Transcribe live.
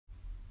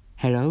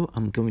Hello,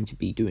 I'm going to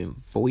be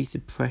doing voice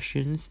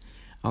impressions.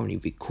 I only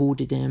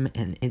recorded them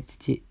and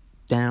edited it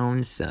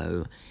down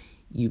so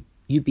you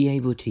be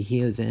able to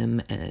hear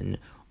them and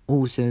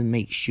also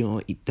make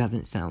sure it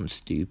doesn't sound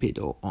stupid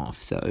or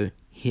off. So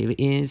here it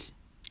is.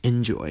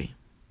 Enjoy.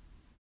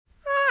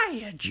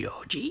 Hiya,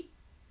 Georgie.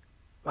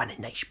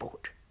 Running nice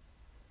boat.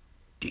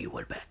 Do you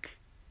want back?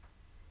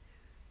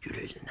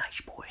 You're a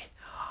nice boy.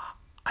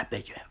 I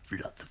bet you have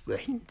lots of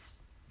friends.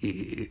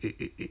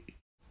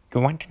 You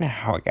want to know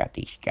how I got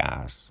these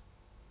scars?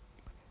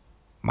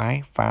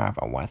 My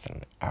father was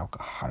an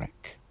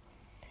alcoholic.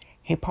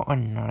 He put a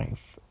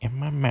knife in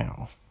my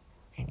mouth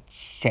and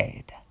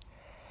said,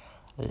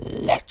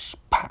 "Let's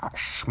put a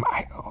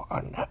smile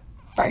on that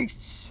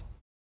face."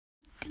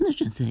 Can I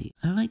just say,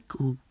 I like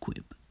cool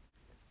quip.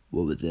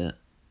 What was that?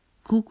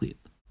 Cool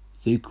quip.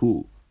 Say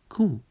cool.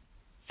 Cool.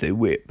 Say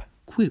whip.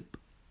 Quip.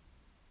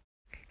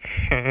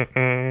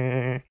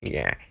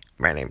 Yeah,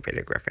 my name's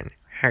Peter Griffin.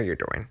 How you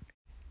doing?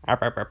 Don't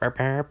you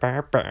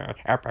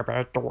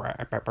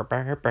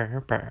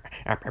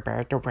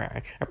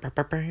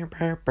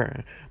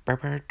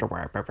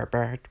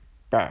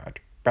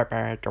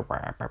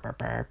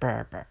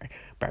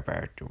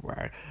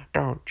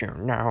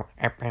know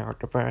about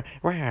the bird?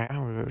 Well, I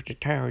was to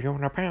tell you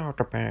about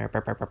the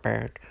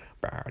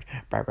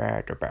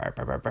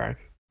bird.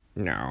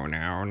 No,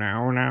 no,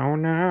 no, no,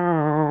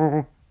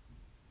 no.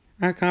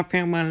 I can't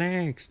feel my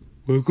legs.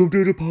 Welcome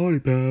to the party,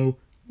 pal.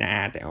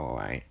 Nah, they're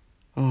alright.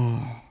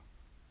 Oh.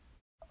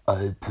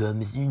 I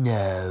promise you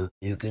now,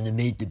 you're gonna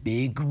make the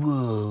big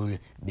roll.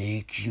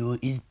 Make sure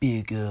it's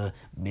bigger,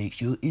 make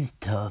sure it's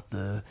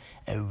tougher,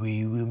 and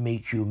we will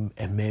make sure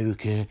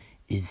America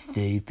is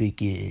safe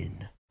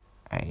again.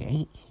 I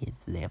ate his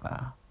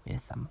liver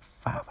with some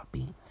fava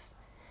beans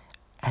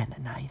and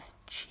a nice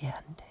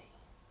shandy.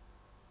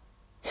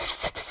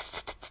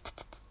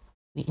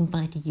 We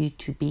invited you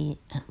to be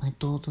at my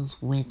daughter's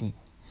wedding.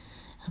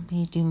 I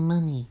paid you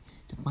money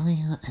to buy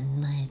her a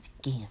nice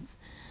gift,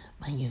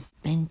 but you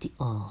spent it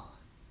all,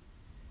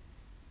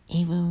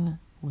 even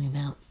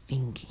without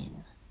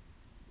thinking.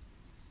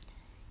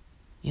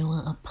 You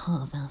are a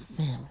part of our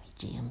family,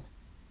 Jim.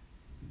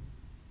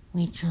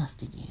 We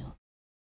trusted you.